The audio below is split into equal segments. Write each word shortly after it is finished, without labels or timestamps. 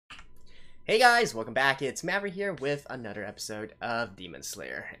Hey guys, welcome back. It's Maverick here with another episode of Demon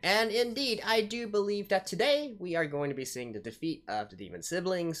Slayer. And indeed, I do believe that today we are going to be seeing the defeat of the demon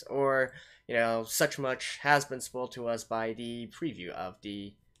siblings, or, such much has been spoiled to us by the preview of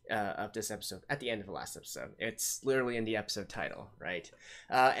this episode at the end of the last episode. It's literally in the episode title, right?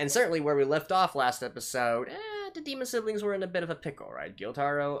 And certainly where we left off last episode, the demon siblings were in a bit of a pickle, right?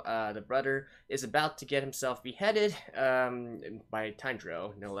 Gyotaro, the brother, is about to get himself beheaded by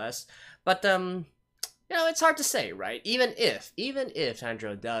Tanjiro, no less. But it's hard to say, right? Even if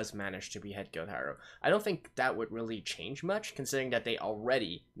Tanjiro does manage to behead Gyotaro, I don't think that would really change much, considering that they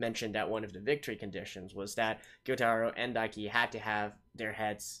already mentioned that one of the victory conditions was that Gyotaro and Daiki had to have their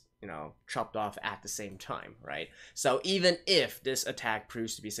heads, chopped off at the same time, right? So even if this attack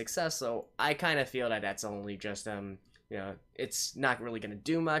proves to be successful, I kind of feel that that's only just it's not really going to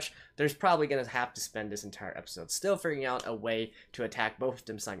do much. There's probably going to have to spend this entire episode still figuring out a way to attack both of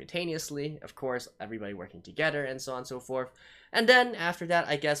them simultaneously. Of course, everybody working together and so on and so forth. And then after that,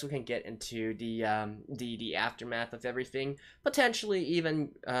 I guess we can get into the aftermath of everything, potentially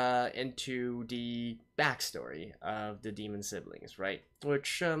even into the backstory of the demon siblings, right?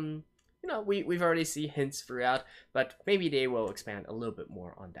 Which we've already seen hints throughout, but maybe they will expand a little bit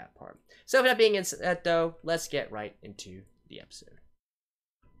more on that part. So with that being said, though, let's get right into the episode.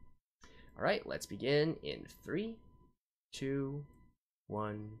 Alright, let's begin in 3, 2,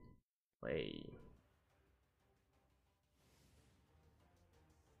 1, play.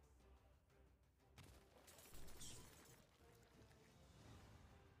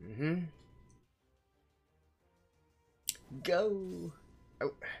 Go!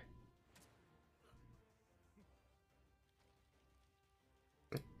 Oh.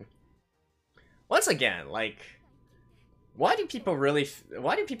 Once again, like, why do people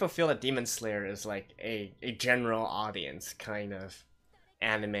feel that Demon Slayer is like a general audience kind of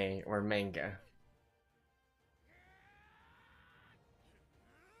anime or manga?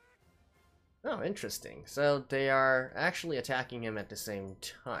 Oh, interesting. So they are actually attacking him at the same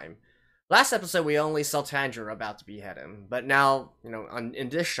time. Last episode, we only saw Tanjiro about to behead him, but now, in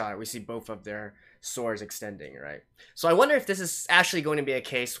this shot, we see both of their swords extending, right? So I wonder if this is actually going to be a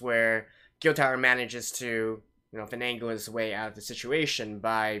case where Gyotaro manages to, finagle his way out of the situation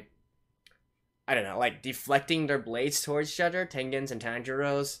by, I don't know, like deflecting their blades towards each other, Tengen's and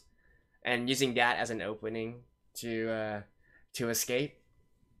Tanjiro's, and using that as an opening to escape.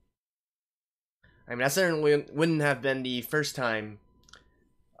 I mean, that certainly wouldn't have been the first time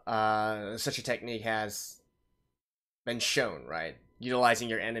such a technique has been shown, right? Utilizing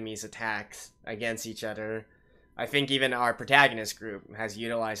your enemy's attacks against each other. I think even our protagonist group has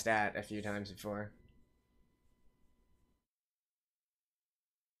utilized that a few times before.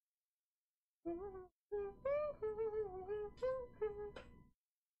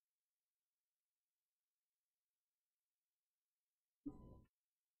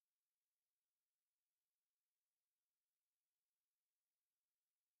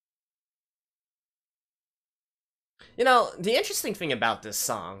 The interesting thing about this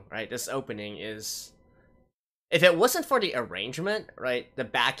song, right, this opening is, if it wasn't for the arrangement, right, the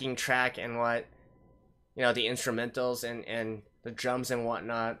backing track and the instrumentals and the drums and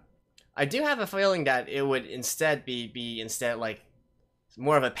whatnot, I do have a feeling that it would instead be like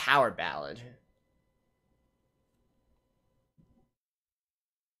more of a power ballad.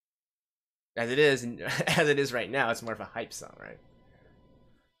 As it is, as it is right now, it's more of a hype song, right?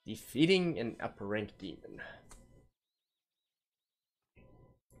 Defeating an upper rank demon.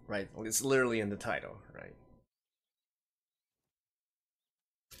 Right, it's literally in the title, right?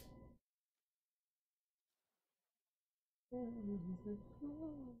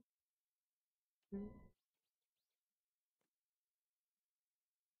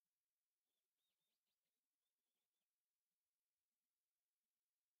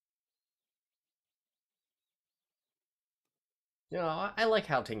 I like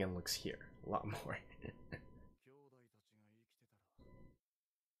how Tengen looks here a lot more.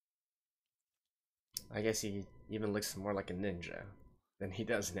 I guess he even looks more like a ninja than he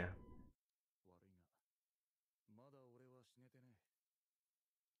does now.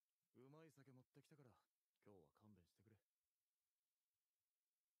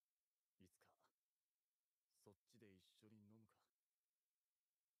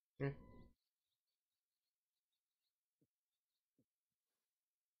 Hmm.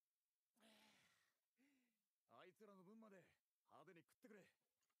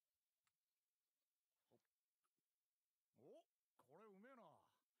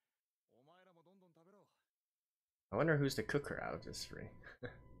 I wonder who's the cooker out of this three.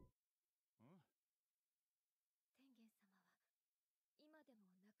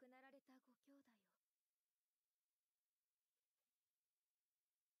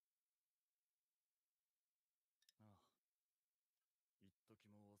 一時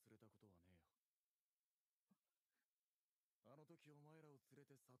も忘れたことはねえよ。あの時お前らを連れ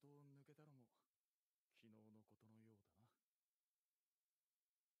て里を抜けたのも昨日のことのようだな。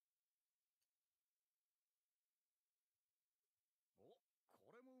お、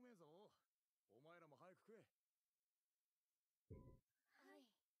これもうめえぞ。お前らも早く食え。はい。おい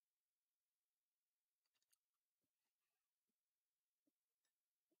しい。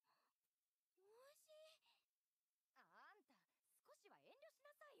あんた少しは遠慮し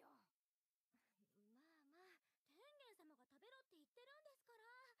なさいよ。まあまあ、天元様が食べろって言ってるんですから。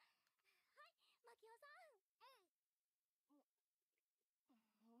はい、マキオさん。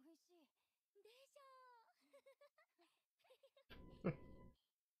おいしいでしょう。俺はいつか地獄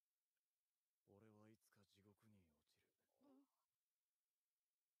に落ちる。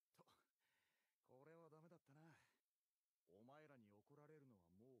と、これはダメだったな。お前らに怒られるの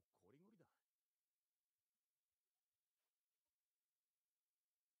はもうこりごりだ。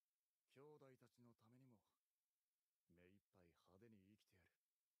兄弟たちのためにも目いっぱい派手に生きてやる。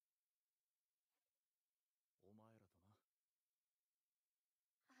お前らとな。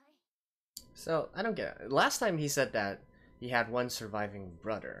はい。 So, I don't get it. Last time he said that he had one surviving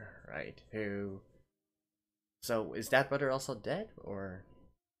brother, right? Who... So, is that brother also dead, or...?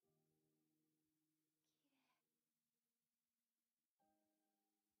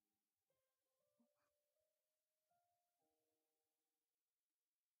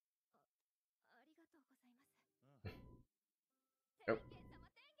 ありがとうございます。うん。天元様、天元様。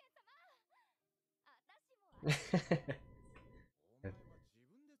私もありがとう。お前は自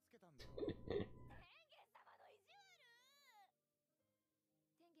分でつけたんだろ。天元様の意地悪。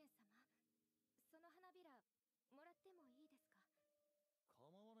天元様、その花びらもらってもいいですか？構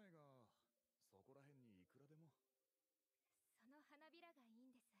わねえが、そこらへんにいくらでも。その花びらがいい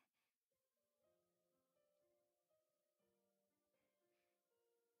んです。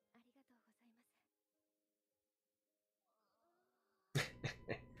ありがとうございます。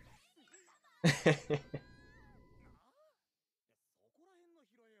そこらへんの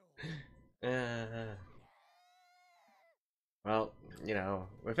拾えよ。Well, you know,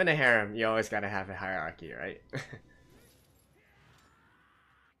 within a harem, you always gotta have a hierarchy, right?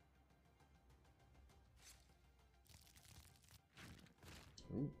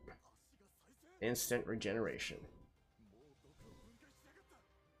 Instant regeneration. い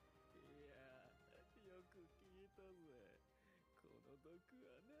や、よく聞いたぜ。この毒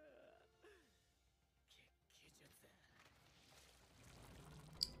はな、血気術。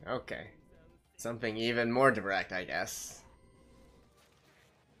 Okay. Something even more direct, I guess.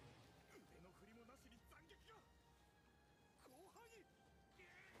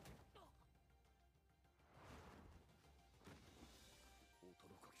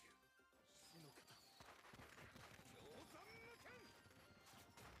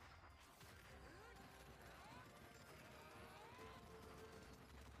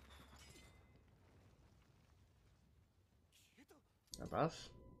 Above?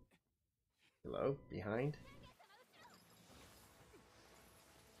 Below? Behind?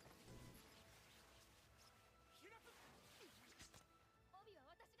 帯は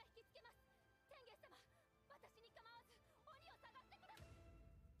私が引きつけます。天元様、私に構わず鬼を探してください。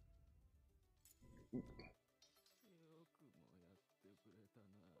よくもやってくれた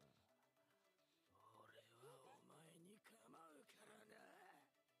な。俺はお前に構うからな。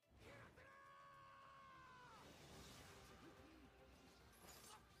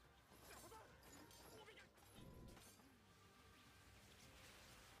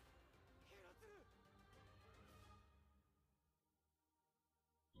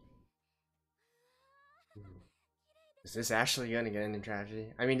Is this actually gonna get into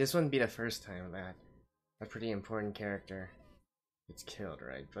tragedy? I mean, this wouldn't be the first time that a pretty important character gets killed,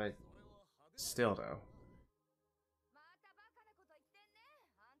 right? But still, though. またバカなこと言ってんね、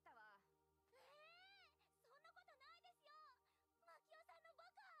あんたは。そんなことないですよ。マキオさんのバ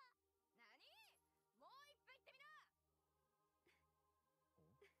カ。何？もう一回言ってみな。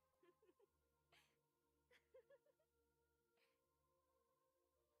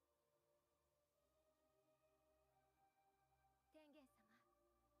天元様、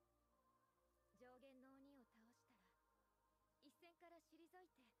上限の鬼を倒したら一線から退いて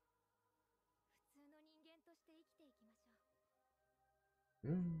普通の人間として生きていきましょう。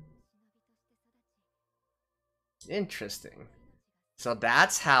忍びとして育ち、 Interesting. So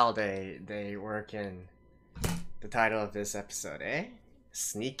that's how they work in the title of this episode, eh?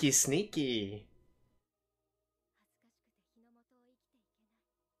 Sneaky, sneaky.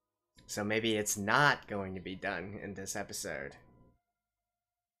 So maybe it's not going to be done in this episode.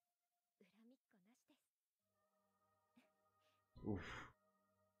 Oof.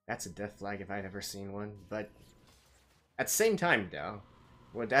 That's a death flag if I'd ever seen one, but at the same time though,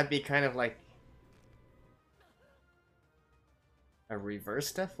 would that be kind of like a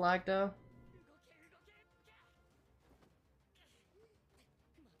reverse death flag though?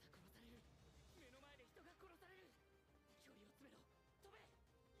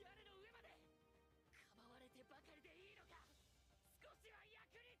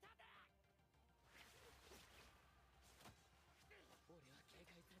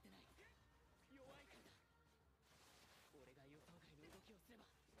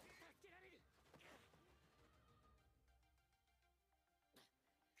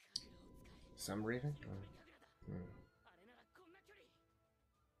 Some reason?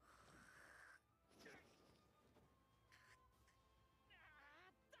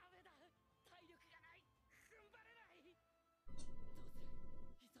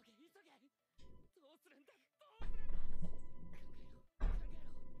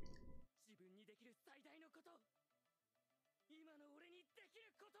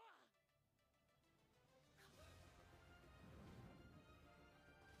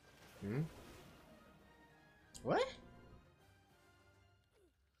 Hmm? What?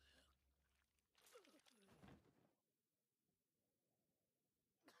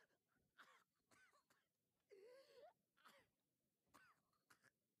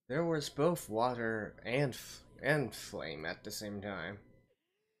 There was both water and flame at the same time.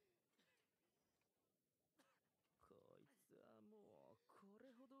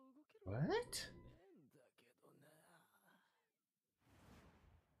 What?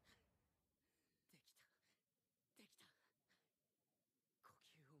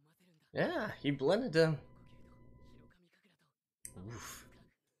 Yeah, he blended them. Oof.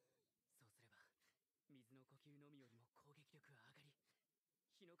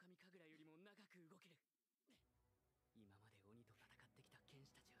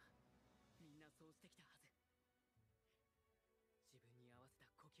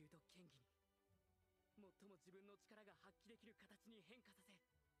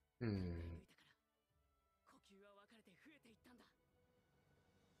 Hmm.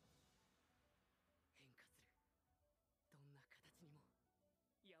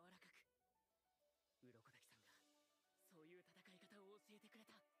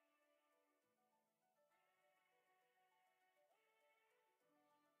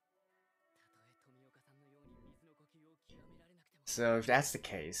 So if that's the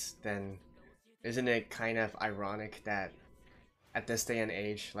case, then isn't it kind of ironic that at this day and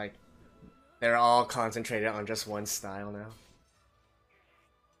age, like, they're all concentrated on just one style now?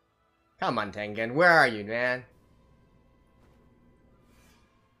 Come on, Tengen, where are you, man?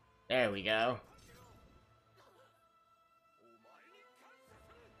 There we go.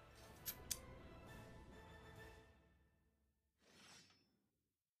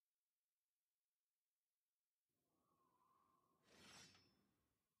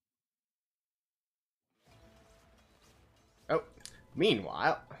 Oh,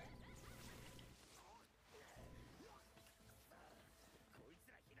 meanwhile...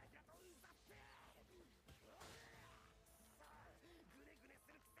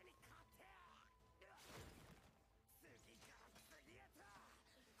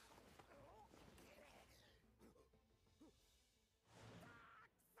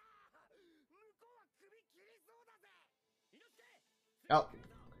 Oh,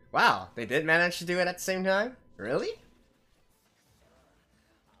 wow, they did manage to do it at the same time? Really?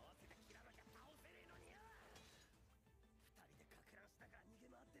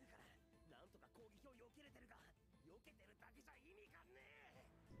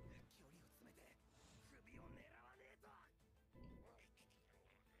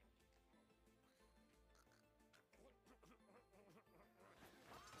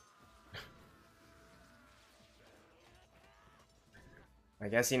 I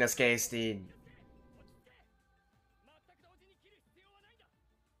guess in this case, the...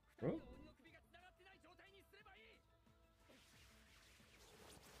 Hmm?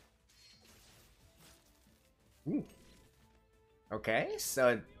 Ooh. Okay,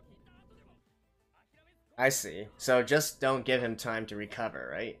 so... I see. So just don't give him time to recover,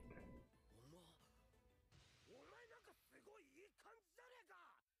 right?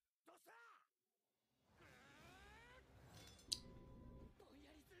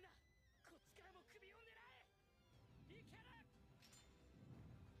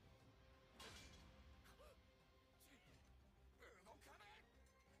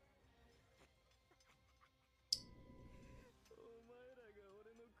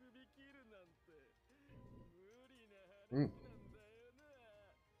 Mm.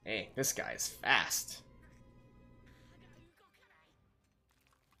 Hey, this guy is fast.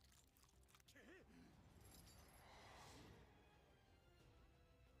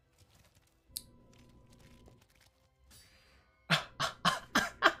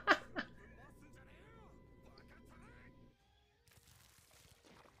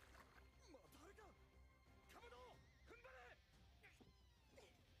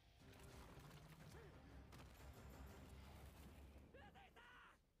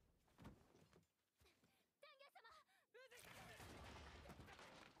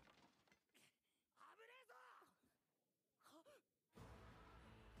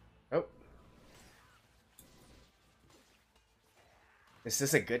 Oh. Is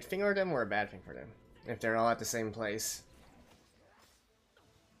this a good thing for them or a bad thing for them? If they're all at the same place.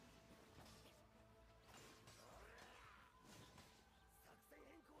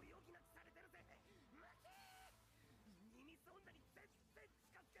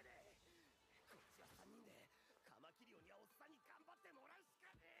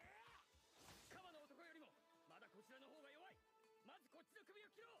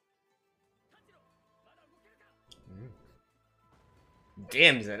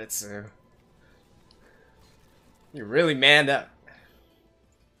 Damn, Zenitsu. You really manned up.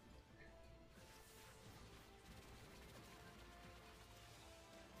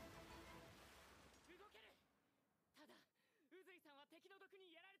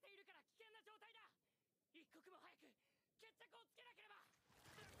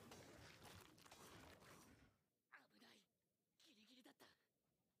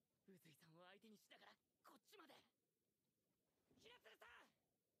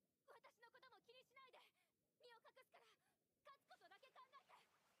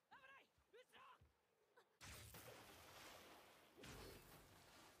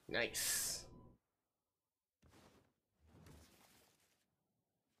 Nice.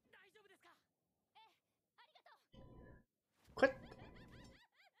 Quit.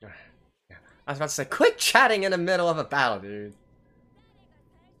 I was about to say, quit chatting in the middle of a battle, dude.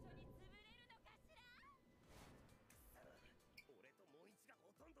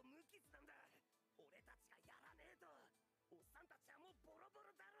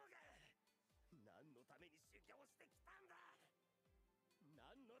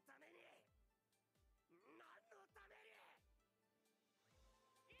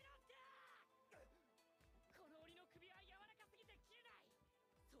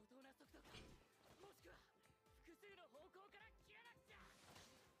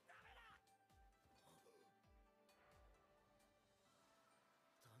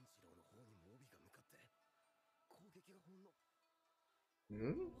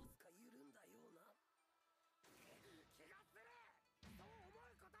 Hmm?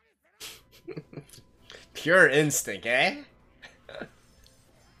 Pure instinct, eh?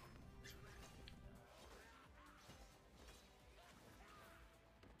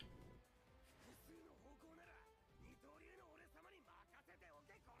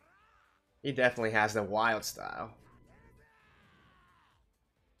 He definitely has the wild style.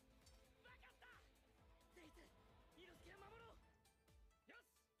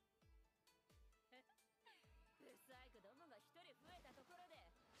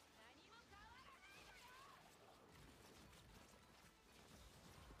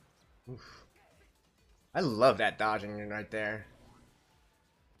 Oof. I love that dodging right there.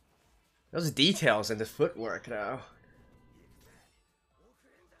 Those details in the footwork, though.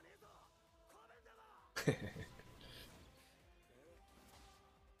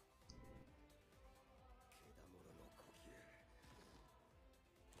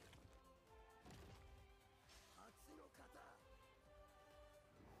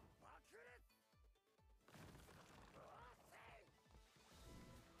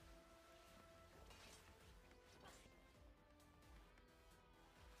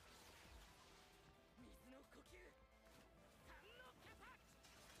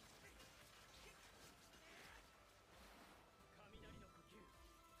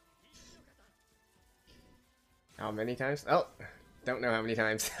 How many times? Oh, don't know how many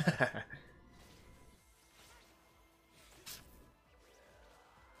times.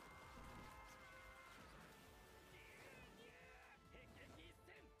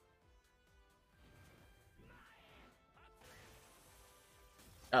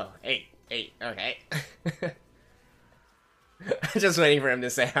 Oh, eight. Okay. Just waiting for him to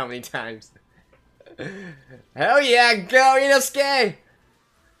say how many times. Hell yeah, go Inosuke!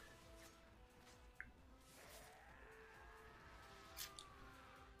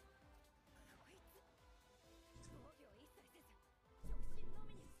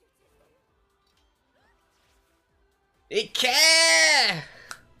 Ike!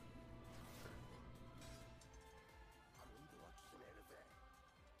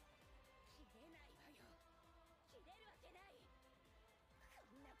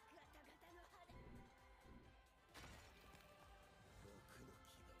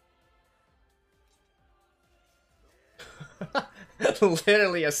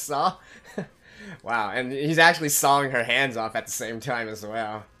 'Literally a saw? Wow, and he's actually sawing her hands off at the same time as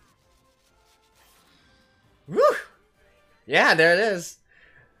well. Woo! Yeah, there it is.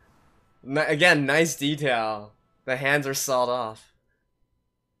 Again, nice detail. The hands are sawed off.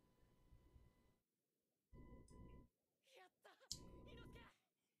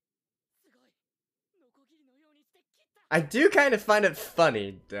 I do kind of find it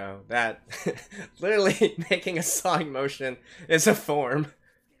funny, though, that literally making a sawing motion is a form.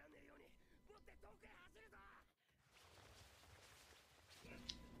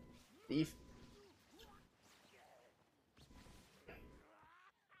 Thief.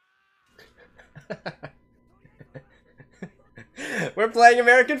 We're playing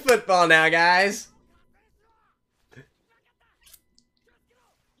American football now, guys.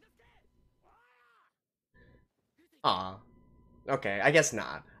 Aw. Okay, I guess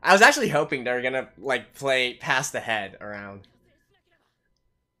not. I was actually hoping they were gonna, like, play past the head around.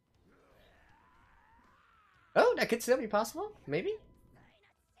 Oh, that could still be possible? Maybe?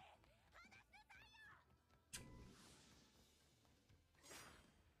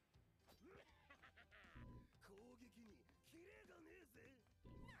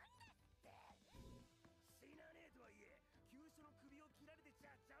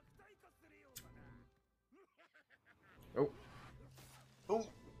 Oh. Oh.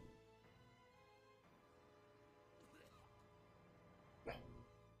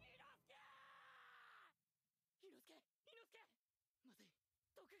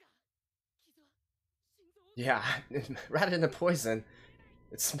 Yeah, rather than the poison,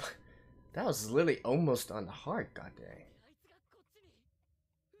 it's that was literally almost on the heart, god dang.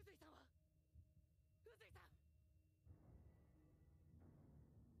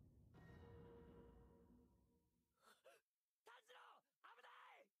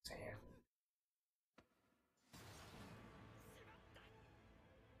 Damn.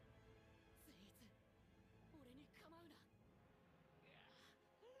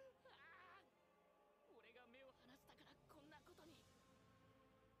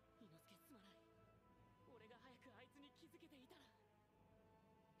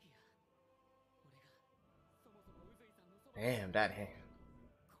 Damn, that hand.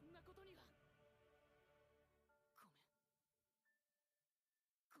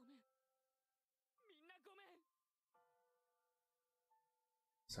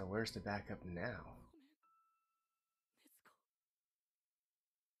 So where's the backup now?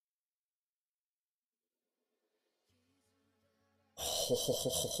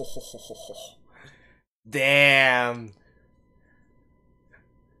 Damn.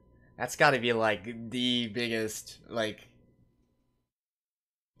 That's gotta be like the biggest, like,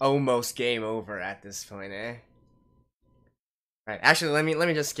 almost game over at this point, eh? Alright, actually let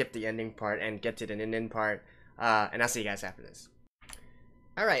me just skip the ending part and get to the Nin part. And I'll see you guys after this.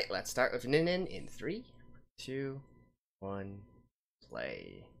 Alright, let's start with Nin in 3, 2, 1,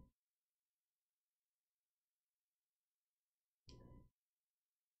 play.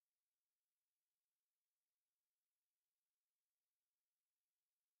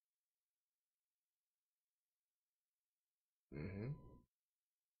 Mm-hmm.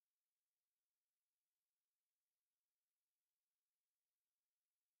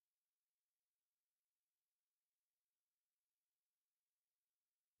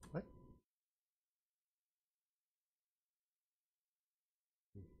 What?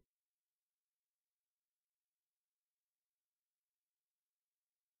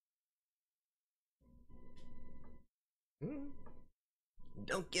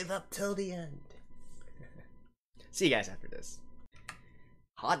 Don't give up till the end. See you guys after this.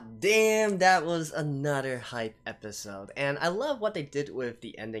 Hot damn, that was another hype episode, and I love what they did with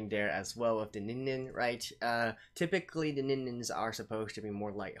the ending there as well with the Nin, right? Typically the Nins are supposed to be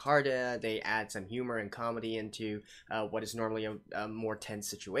more lighthearted. They add some humor and comedy into what is normally a more tense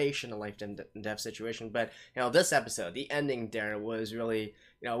situation, a life and death situation. But you know, this episode, the ending there was really,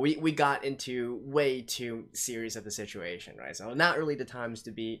 you know, we got into way too serious of the situation, right? So not really the time to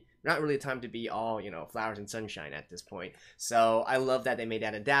be all, you know, flowers and sunshine at this point. So I love that they made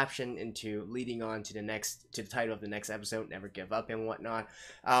that adaptation into leading on to the title of the next episode, Never Give Up and whatnot.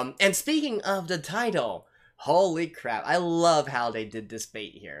 And speaking of the title, Holy crap. I love how they did this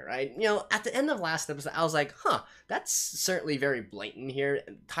bait here, right? You know, at the end of last episode, I was like, huh, that's certainly very blatant here,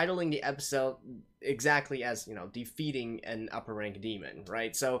 titling the episode exactly as, you know, defeating an upper rank demon,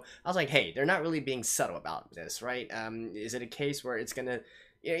 right? So I was like, hey, they're not really being subtle about this, right? Is it a case where it's gonna,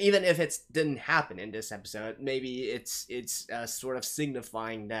 you know, even if it didn't happen in this episode, maybe it's sort of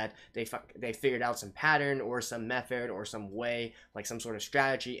signifying that they figured out some pattern or some method or some way, like some sort of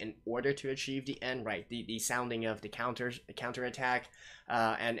strategy in order to achieve the end, right? The sounding of the counterattack,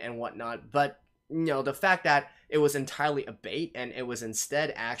 and whatnot. But you know, the fact that it was entirely a bait and it was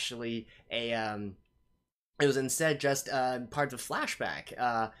instead actually a it was instead just part of the flashback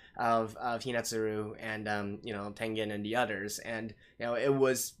of Hinataru and you know, Tengen and the others, and you know, it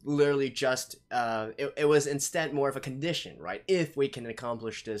was literally just it was instead more of a condition, right? If we can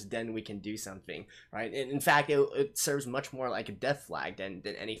accomplish this, then we can do something, right? In fact, it serves much more like a death flag than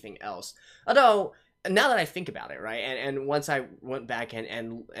anything else. Although now that I think about it, right, and once I went back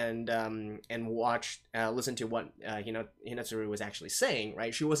and watched, listened to what Hinataru was actually saying,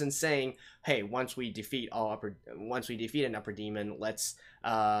 right, she wasn't saying, hey, once we defeat an upper demon, let's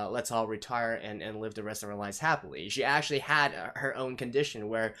all retire and live the rest of our lives happily. She actually had her own condition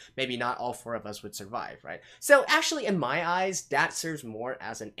where maybe not all four of us would survive, right? So actually, in my eyes, that serves more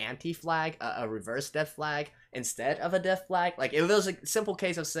as an anti-flag, a reverse death flag, instead of a death flag. Like, if it was a simple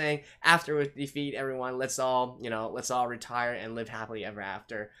case of saying, after we defeat everyone, let's all retire and live happily ever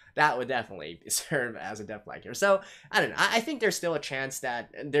after, that would definitely serve as a death flag here. So I don't know, I think there's still a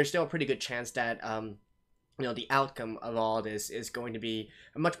pretty good chance that you know, the outcome of all this is going to be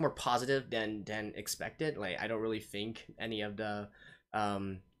much more positive than expected. Like, I don't really think any of the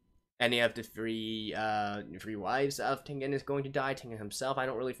three wives of Tengen is going to die. Tengen himself, I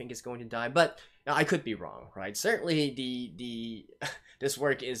don't really think is going to die, but you know, I could be wrong, right? Certainly, the this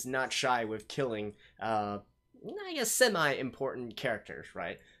work is not shy with killing, I guess, semi-important characters,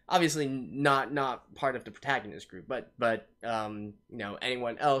 right? Obviously, not part of the protagonist group, but you know,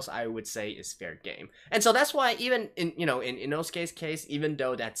 anyone else, I would say, is fair game. And so that's why, even in Inosuke's case, even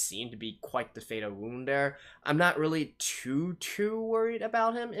though that seemed to be quite the fatal wound there, I'm not really too worried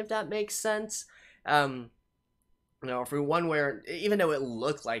about him, if that makes sense. You know, for one where, even though it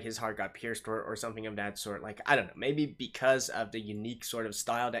looked like his heart got pierced or something of that sort, like, I don't know, maybe because of the unique sort of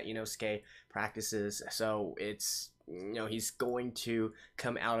style that Inosuke practices, so it's, you know, he's going to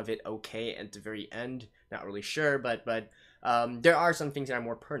come out of it okay at the very end. Not really sure, but there are some things that are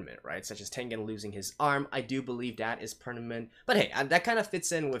more permanent, right? Such as Tengen losing his arm. I do believe that is permanent, but hey, that kind of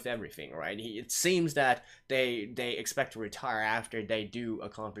fits in with everything, right? It seems that they expect to retire after they do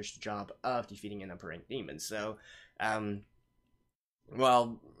accomplish the job of defeating an upper rank demon. So,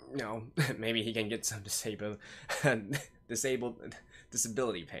 well, you know, maybe he can get some disability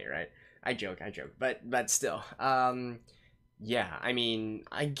pay, right? I joke, but still, yeah, I mean,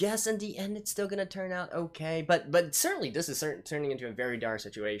 I guess in the end it's still gonna turn out okay, but certainly this is turning into a very dire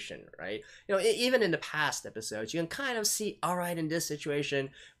situation, right? You know, even in the past episodes, you can kind of see, all right, in this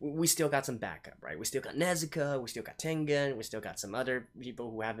situation, we still got some backup, right? We still got Nezuka, we still got Tengen, we still got some other people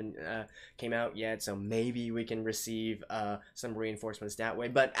who haven't came out yet, so maybe we can receive some reinforcements that way.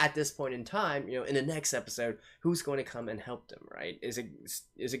 But at this point in time, you know, in the next episode, who's going to come and help them, right? Is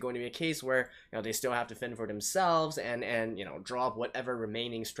it going to be a case where, you know, they still have to fend for themselves and you know, draw up whatever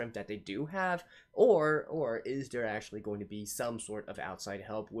remaining strength that they do have, or is there actually going to be some sort of outside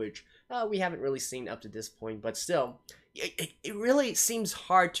help, which we haven't really seen up to this point, but still, it really seems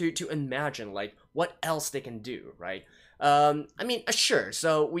hard to imagine, like, what else they can do, right? I mean, sure,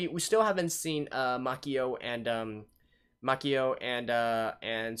 so we still haven't seen Makio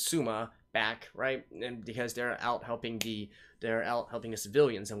and Suma back, right? And because they're out helping the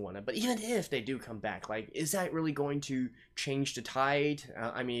civilians and whatnot. But even if they do come back, like, is that really going to change the tide?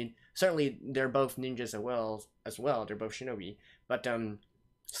 I mean, certainly they're both ninjas as well. They're both shinobi, but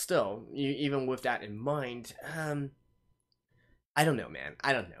still, even with that in mind, I don't know, man.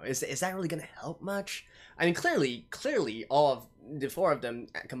 I don't know. Is that really gonna help much? I mean, clearly, all of the four of them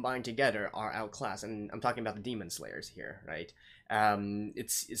combined together are outclassed, and I'm talking about the Demon Slayers here, right?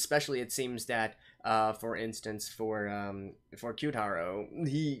 It's especially, it seems that, for instance, for Kyutaro,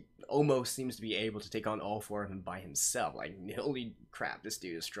 he almost seems to be able to take on all four of them by himself. Like, holy crap, this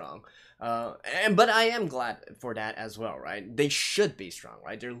dude is strong. But I am glad for that as well, right? They should be strong,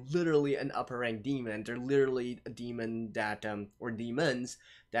 right? They're literally an upper rank demon. They're literally a demon that, or demons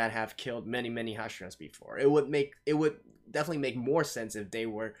that have killed many Hashiras before. It would definitely make more sense if they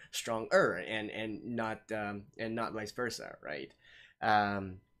were stronger and not vice versa, right?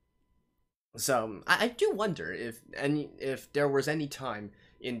 So I do wonder if there was any time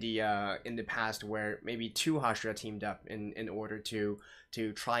in the past where maybe two Hashira teamed up in order to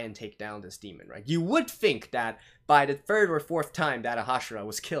try and take down this demon, right? You would think that by the third or fourth time that a Hashira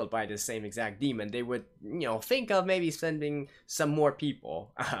was killed by the same exact demon, they would, think of maybe sending some more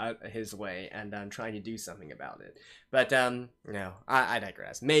people his way and trying to do something about it. But, no, I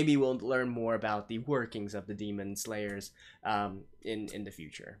digress. Maybe we'll learn more about the workings of the demon slayers in the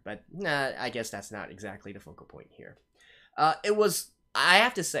future. But, nah, I guess that's not exactly the focal point here. It was... I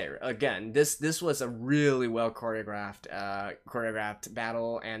have to say, again, this was a really well choreographed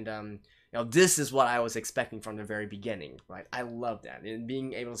battle, and this is what I was expecting from the very beginning, right? I love that, and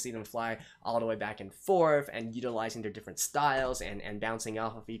being able to see them fly all the way back and forth, and utilizing their different styles, and bouncing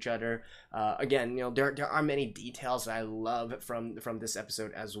off of each other. Again, there are many details that I love from this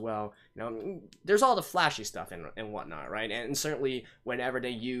episode as well. There's all the flashy stuff and whatnot, right? And certainly whenever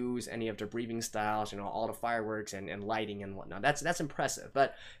they use any of their breathing styles, all the fireworks and lighting and whatnot, that's impressive.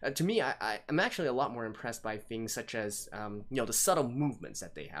 But to me, I'm actually a lot more impressed by things such as the subtle movements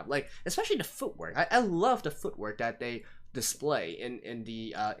that they have, like especially the footwork. I love the footwork that they display in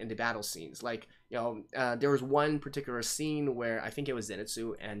the battle scenes. Like there was one particular scene where I think it was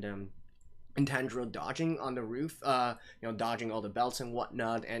Zenitsu and Tanjiro dodging on the roof, dodging all the belts and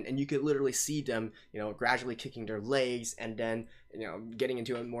whatnot, and you could literally see them, gradually kicking their legs and then, getting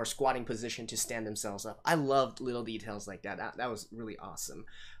into a more squatting position to stand themselves up. I loved little details like that. That was really awesome.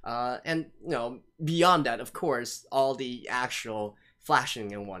 And, beyond that, of course, all the actual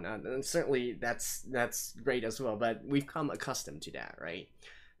flashing and whatnot, and certainly that's great as well, but we've come accustomed to that, right?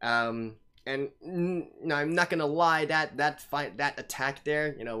 And no, I'm not gonna lie, that attack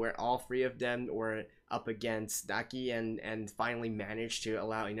there, where all three of them were up against Daki and finally managed to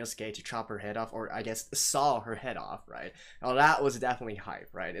allow Inosuke to chop her head off, or I guess saw her head off, right? Well, that was definitely hype,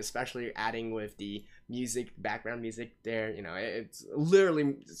 right? Especially adding with the background music there, it's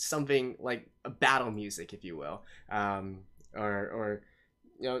literally something like a battle music, if you will, or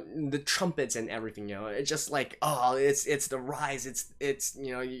the trumpets and everything, it's just like, oh, it's the rise, it's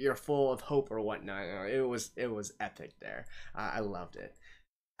you're full of hope or whatnot. It was epic there. I loved it,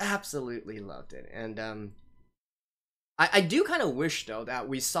 absolutely loved it. And I do kind of wish though that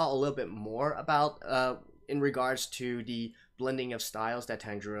we saw a little bit more about in regards to the blending of styles that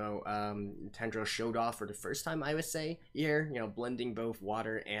Tanjiro showed off for the first time, I would say here, blending both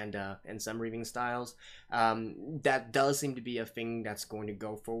water and sun breathing styles. That does seem to be a thing that's going to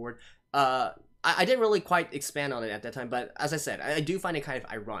go forward. I didn't really quite expand on it at that time, but as I said, I do find it kind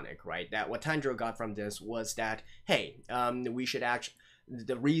of ironic, right? That what Tanjiro got from this was that, hey, we should actually,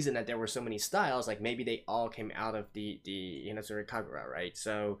 the reason that there were so many styles, like maybe they all came out of the Hinazuri Kagura, right?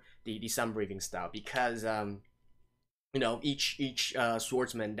 So the sun breathing style, because each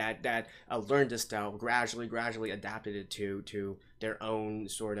swordsman that learned this style gradually adapted it to their own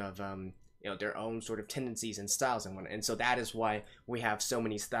sort of their own sort of tendencies and styles and whatnot. And so that is why we have so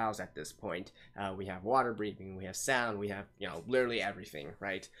many styles at this point. We have water breathing, we have sound, we have literally everything,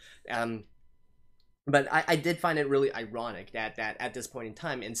 right? But I did find it really ironic that at this point in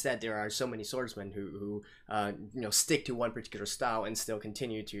time, instead there are so many swordsmen who stick to one particular style and still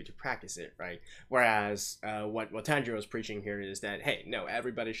continue to practice it, right? Whereas what Tanjiro is preaching here is that, hey, no,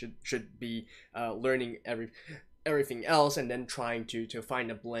 everybody should be learning everything else and then trying to find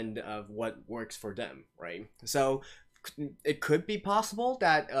a blend of what works for them, right? So it could be possible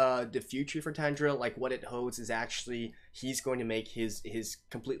that the future for Tanjiro, like what it holds, is actually he's going to make his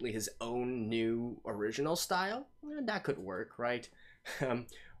completely his own new original style. That could work, right?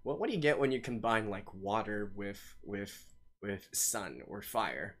 What do you get when you combine like water with sun or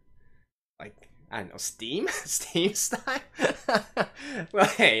fire? Like, I don't know, steam style. Well,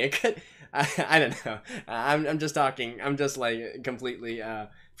 hey, it could. I don't know. I'm just talking. I'm just like completely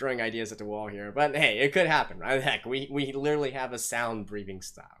throwing ideas at the wall here. But hey, it could happen, right? Heck, we literally have a sound breathing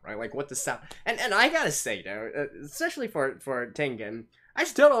style, right? Like what the sound. And I gotta say though, especially for Tengen, I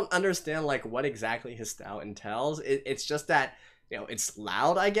still don't understand like what exactly his style entails. It's just that it's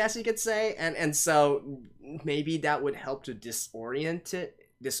loud, I guess you could say, and so maybe that would help to disorient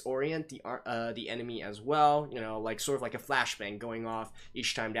the enemy as well, like sort of like a flashbang going off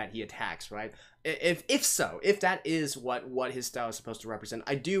each time that he attacks, right? If that is what his style is supposed to represent,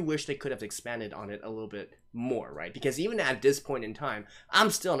 I do wish they could have expanded on it a little bit more, right? Because even at this point in time, I'm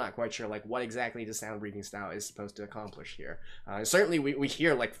still not quite sure like what exactly the sound breathing style is supposed to accomplish here. Certainly we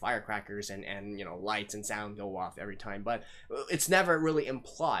hear like firecrackers and lights and sound go off every time, but it's never really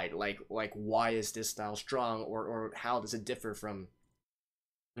implied like why is this style strong, or how does it differ from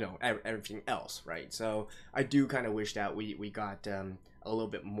everything else, right? So I do kind of wish that we got a little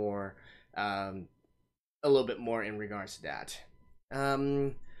bit more in regards to that.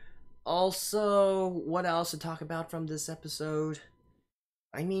 Also, what else to talk about from this episode?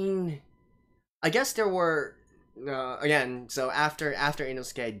 I mean, I guess there were again. So after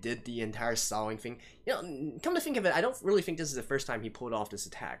Inosuke did the entire sawing thing, come to think of it, I don't really think this is the first time he pulled off this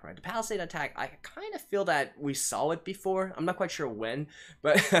attack, right? The Palisade attack, I kind of feel that we saw it before. I'm not quite sure when,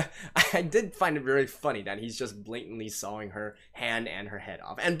 but I did find it very funny that he's just blatantly sawing her hand and her head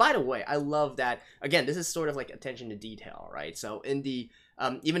off. And by the way, I love that. Again, this is sort of like attention to detail, right? So in the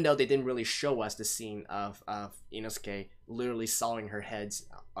even though they didn't really show us the scene of Inosuke literally sawing her heads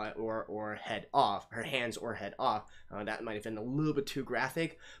or head off, her hands or head off, that might have been a little bit too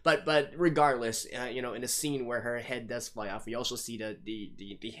graphic. But regardless, in a scene where her head does fly off, we also see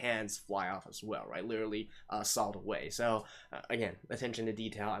the hands fly off as well, right? Literally sawed away. So again, attention to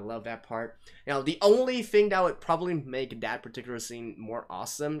detail. I love that part. The only thing that would probably make that particular scene more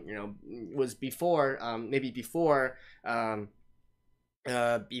awesome, was before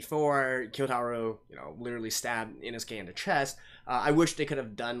Kyotaru, literally stabbed Inosuke in the chest. I wish they could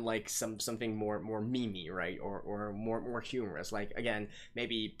have done like something more memey, right, or more humorous. Like again,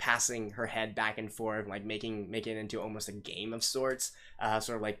 maybe passing her head back and forth, like making it into almost a game of sorts,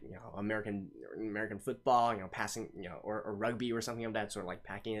 sort of like American football, passing, or rugby or something of that sort, like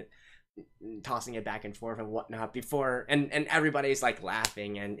tossing it back and forth and whatnot before, and everybody's like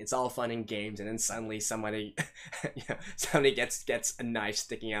laughing and it's all fun and games, and then suddenly somebody somebody gets a knife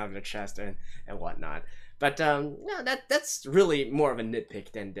sticking out of their chest and whatnot. But that's really more of a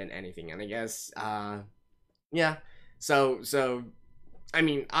nitpick than anything. And I guess yeah, so I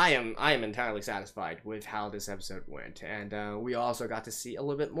mean, I am entirely satisfied with how this episode went, and we also got to see a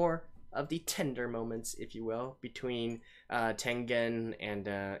little bit more of the tender moments, if you will, between Tengen and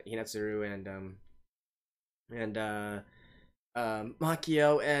Hinatsuru and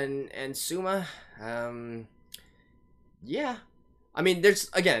Makio and Suma. Yeah, I mean, there's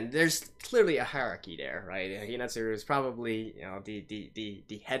clearly a hierarchy there, right? Hinatsuru is probably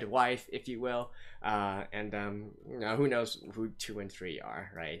the head wife, if you will, and who knows who 2 and 3 are,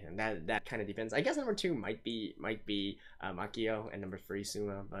 right? And that kind of depends. I guess number 2 might be Makio and number 3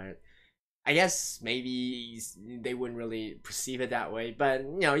 Suma, but I guess maybe they wouldn't really perceive it that way. But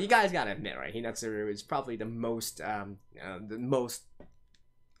you guys gotta admit, right? Hinatsuru is probably the most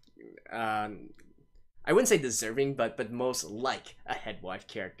I wouldn't say deserving, but most like a head wife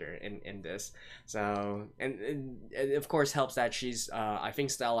character in this. So and of course helps that she's I think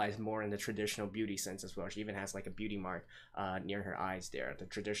stylized more in the traditional beauty sense as well. She even has like a beauty mark near her eyes there, the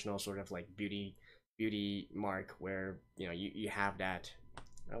traditional sort of like beauty mark where you have that.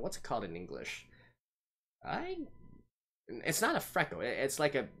 What's it called in English? It's not a freckle. It's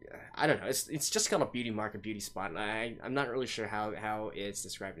like I don't know. It's just called a beauty mark, a beauty spot. And I'm not really sure how it's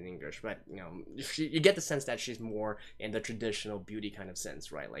described in English, but you get the sense that she's more in the traditional beauty kind of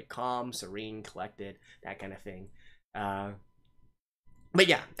sense, right? Like calm, serene, collected, that kind of thing. But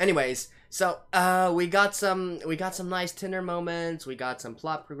yeah, anyways, so we got some nice tender moments, we got some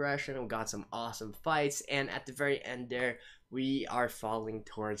plot progression, we got some awesome fights, and at the very end there, we are falling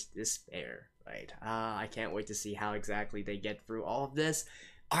towards despair, right? I can't wait to see how exactly they get through all of this.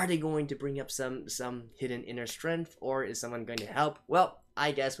 Are they going to bring up some hidden inner strength, or is someone going to help? Well,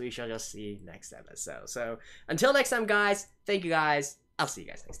 I guess we shall just see next episode. So until next time, guys, thank you guys. I'll see you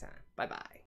guys next time. Bye bye.